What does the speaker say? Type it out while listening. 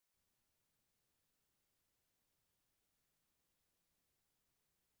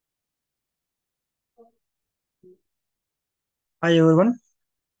Hi everyone.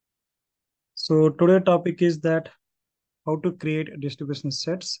 So today topic is that how to create distribution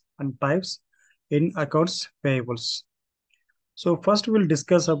sets and types in accounts payables. So first we'll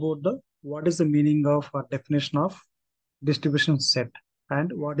discuss about the what is the meaning of or definition of distribution set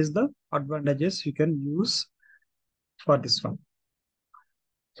and what is the advantages you can use for this one.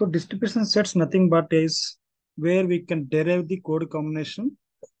 So distribution sets nothing but is where we can derive the code combination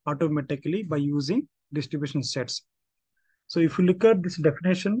automatically by using distribution sets. So if you look at this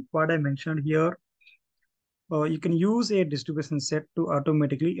definition, what I mentioned here, you can use a distribution set to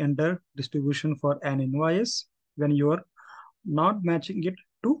automatically enter distribution for an invoice when you are not matching it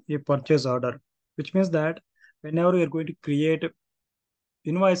to a purchase order, which means that whenever you're going to create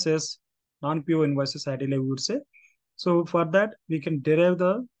invoices, non-PO invoices, ideally, we would say. So for that, we can derive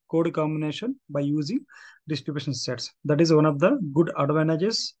the code combination by using distribution sets. That is one of the good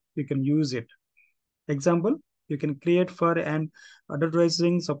advantages. You can use it. Example, you can create for an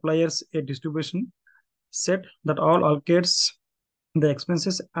advertising suppliers a distribution set that all allocates the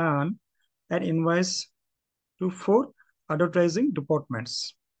expenses and an invoice to four advertising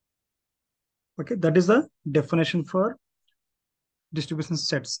departments. Okay, that is the definition for distribution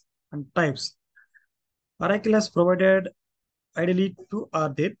sets and types. Oracle has provided ideally two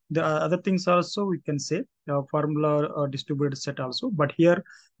are there. There are other things also we can say formula or distributed set also, but here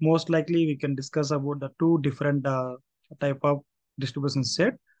most likely we can discuss about the two different type of distribution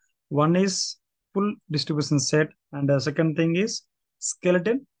set. One is full distribution set and the second thing is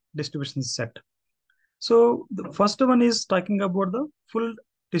skeleton distribution set. So the first one is talking about the full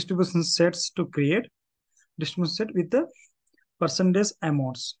distribution sets to create distribution set with the percentage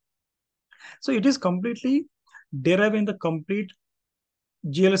amounts. So it is completely deriving the complete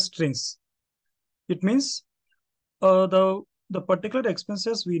GL strings. It means the particular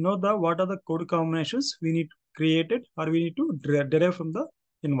expenses we know the what are the code combinations we need to create it or we need to derive from the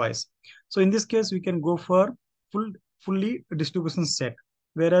invoice. So in this case, we can go for fully distribution set,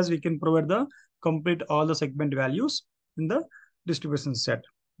 whereas we can provide the complete all the segment values in the distribution set.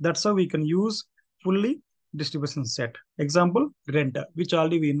 That's how we can use fully distribution set. Example, rent, which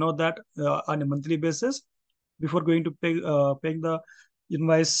already we know that on a monthly basis, before going to paying the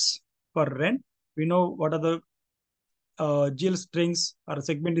invoice for rent, we know what are the GL strings or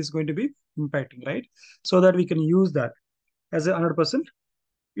segment is going to be impacting, right? So that we can use that as a 100%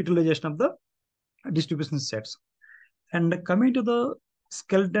 utilization of the distribution sets. And coming to the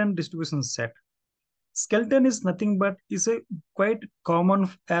skeleton distribution set, skeleton is nothing but is a quite common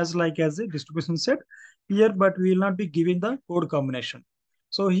as a distribution set here, but we will not be giving the code combination.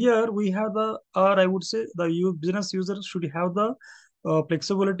 So here we have the, or I would say the business user should have the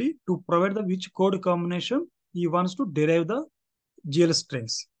flexibility to provide the which code combination he wants to derive the GL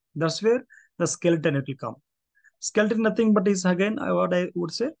strings. That's where the skeleton it will come. Skeleton nothing but is again what I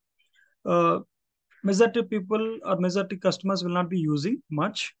would say. Uh, Majority people or majority customers will not be using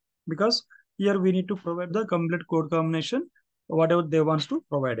much because here we need to provide the complete code combination, whatever they wants to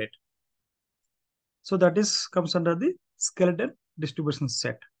provide it. So that is comes under the skeleton distribution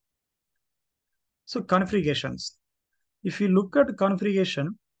set. So configurations. If you look at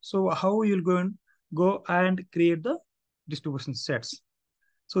configuration, so how you'll go and create the distribution sets.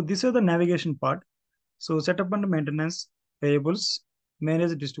 So this is the navigation part. So setup and maintenance, payables,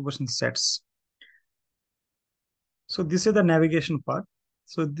 manage distribution sets. So this is the navigation part.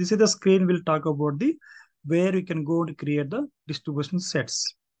 So this is the screen we'll talk about the where you can go to create the distribution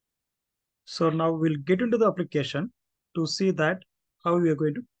sets. So now we'll get into the application to see that how we are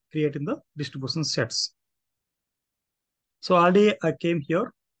going to create in the distribution sets. So already I came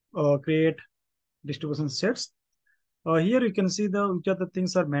here, create distribution sets. Here you can see the which are the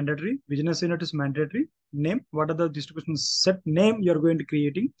things are mandatory. Business unit is mandatory. Name, what are the distribution set name you're going to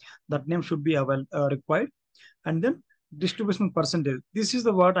creating. That name should be required. And then distribution percentage. This is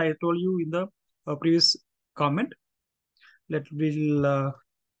the what I told you in the previous comment. We'll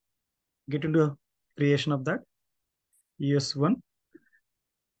get into creation of that. ES1.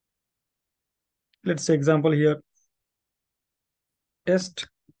 Let's say example here. Test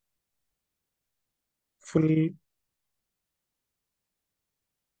full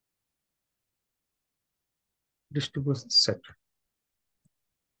distribution set.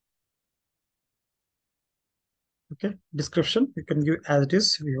 Okay. Description you can give as it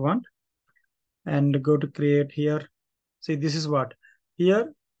is if you want. And go to create here. See, this is what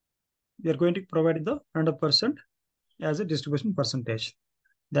here we are going to provide the 100% as a distribution percentage.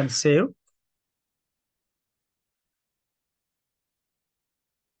 Then save.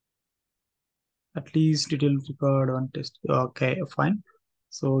 At least detail record one test. Okay, fine.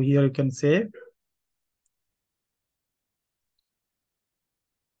 So here you can say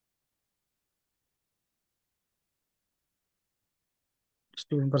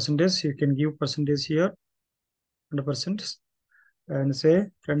student percentage, you can give percentage here, 100%, and say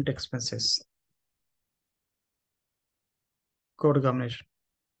front expenses, code combination.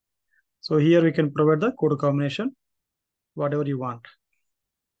 So here we can provide the code combination, whatever you want.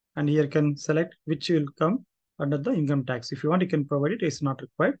 And here you can select which will come under the income tax. If you want, you can provide it, it's not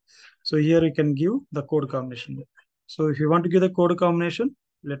required. So here you can give the code combination. So if you want to give the code combination,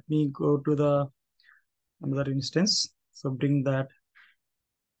 let me go to the another instance. So bring that.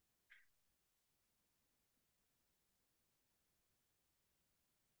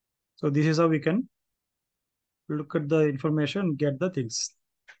 So this is how we can look at the information, get the things.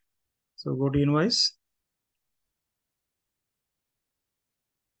 So go to invoice.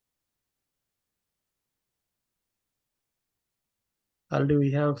 Already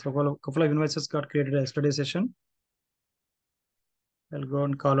we have a couple of invoices got created yesterday session. I'll go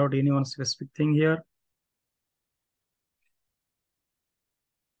and call out any one specific thing here.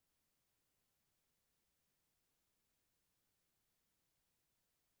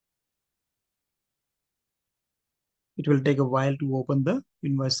 It will take a while to open the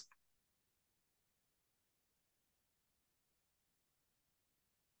invoice.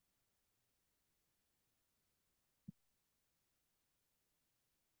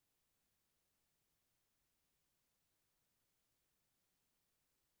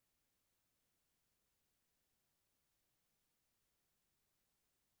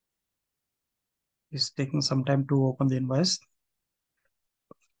 It's taking some time to open the invoice.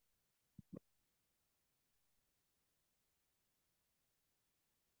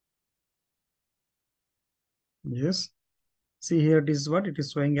 Yes. See here, it is what it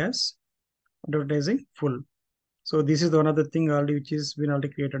is showing as advertising full. So this is the another thing already which is been already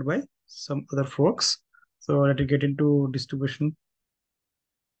created by some other folks. So let me get into distribution.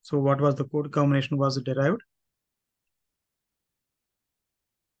 So what was the code combination was derived?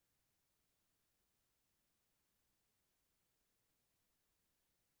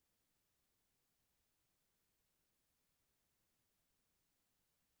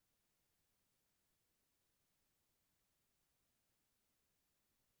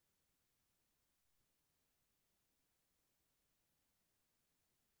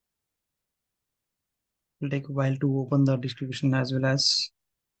 Will take a while to open the distribution as well as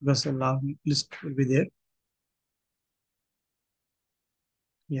because a long list will be there.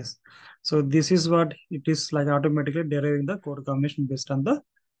 Yes. So this is what it is like automatically deriving the code combination based on the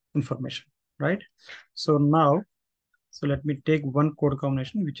information, right? So now, so let me take one code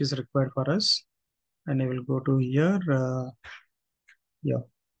combination which is required for us, and I will go to here. Yeah.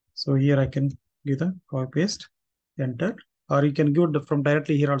 So here I can give the copy paste, enter, or you can give it from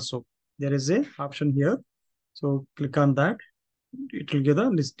directly here also. There is a option here. So click on that. It will give the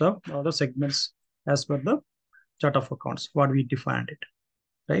list of all the segments as per the chart of accounts, what we defined it,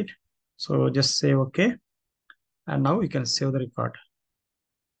 right? So just say okay. And now we can save the record.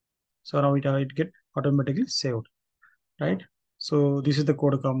 So now it get automatically saved, right? So this is the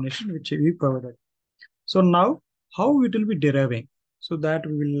code combination which we provided. So now how it will be deriving? So that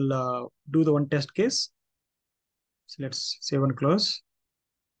we will do the one test case. So let's save and close.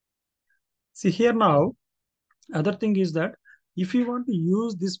 See here now, other thing is that if you want to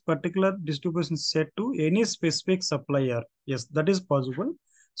use this particular distribution set to any specific supplier, yes, that is possible.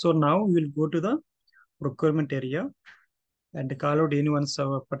 So now we will go to the procurement area and call out any one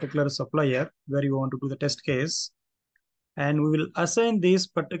particular supplier where you want to do the test case. And we will assign this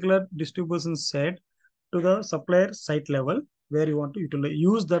particular distribution set to the supplier site level where you want to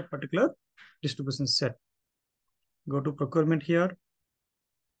use that particular distribution set. Go to procurement here.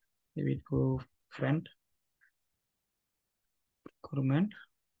 Maybe go front procurement.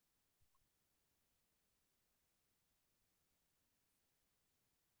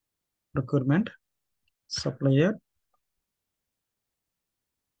 Procurement supplier.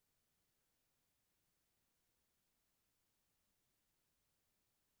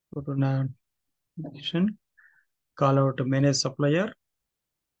 Go to navigation. Call out manage supplier.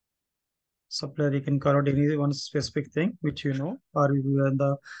 Supplier, you can call out any one specific thing which you know, or you in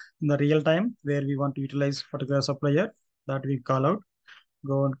the real time where we want to utilize particular supplier that we call out.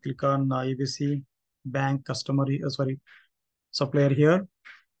 Go and click on ABC bank customer, sorry, supplier here.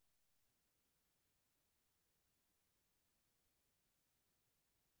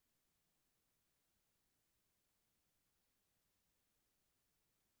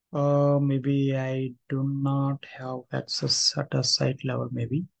 Maybe I do not have access at a site level,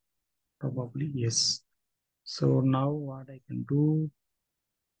 maybe, probably, yes. So now what I can do,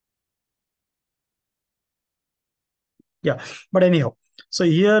 yeah, but anyhow, so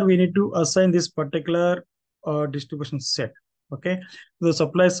here we need to assign this particular distribution set. Okay, the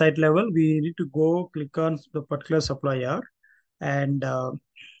supply site level, we need to go click on the particular supplier and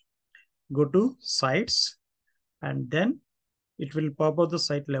go to sites, and then it will pop up the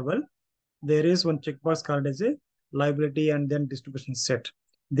site level. There is one checkbox called as a liability and then distribution set.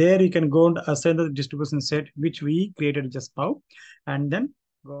 There you can go and assign the distribution set which we created just now, and then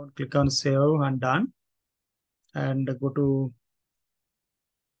go and click on save and done, and go to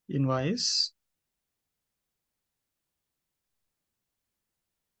invoice.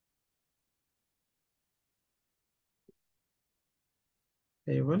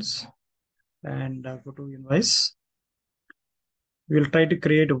 Payables, and go to invoice. We'll try to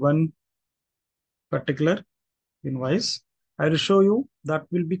create one particular invoice. I will show you that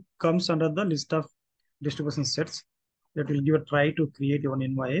will be comes under the list of distribution sets. That will give a try to create one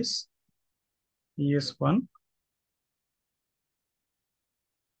invoice. ES1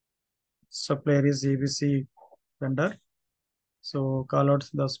 supplier is ABC vendor. So call out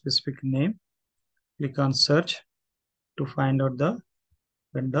the specific name. Click on search to find out the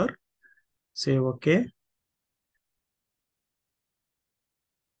vendor. Say OK.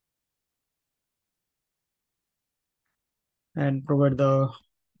 And provide the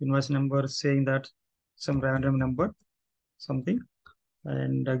invoice number saying that some random number, something,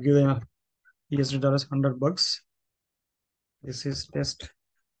 and give the USD dollars $100. This is test,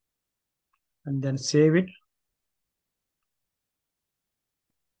 and then save it.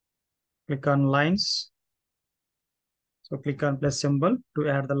 Click on lines. So click on plus symbol to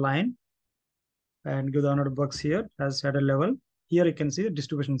add the line, and give the $100 here as at a level. Here you can see the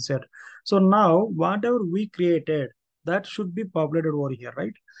distribution set. So now whatever we created, that should be populated over here,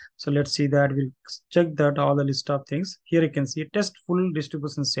 right? So let's see that. We'll check that all the list of things. Here you can see test full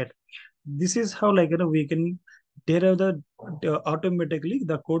distribution set. This is how we can derive the automatically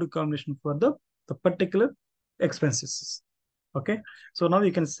the code combination for the particular expenses. Okay, so now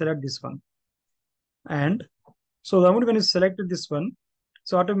you can select this one, and so the moment when you selected this one,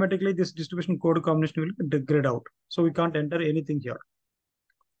 so automatically this distribution code combination will be grayed out. So we can't enter anything here.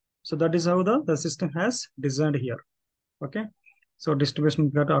 So that is how the system has designed here. Okay. So distribution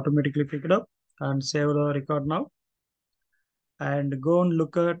got automatically picked up, and save the record now, and go and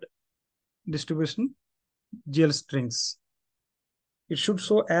look at distribution GL strings. It should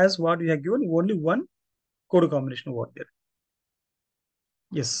show as what we have given, only one code combination over there.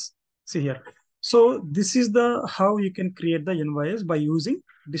 Yes, see here. So this is the how you can create the invoice by using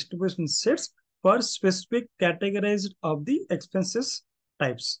distribution sets for specific categorized of the expenses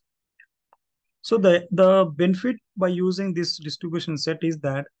types. So the benefit by using this distribution set is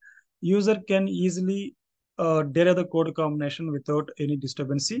that user can easily derive the code combination without any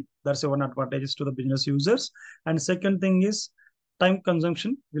disturbance. That's one advantage to the business users. And second thing is time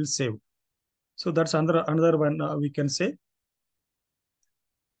consumption will save. So that's another one we can say.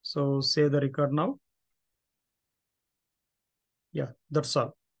 So save the record now. Yeah, that's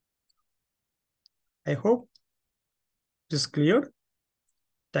all. I hope it is clear.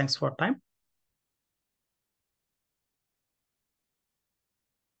 Thanks for time.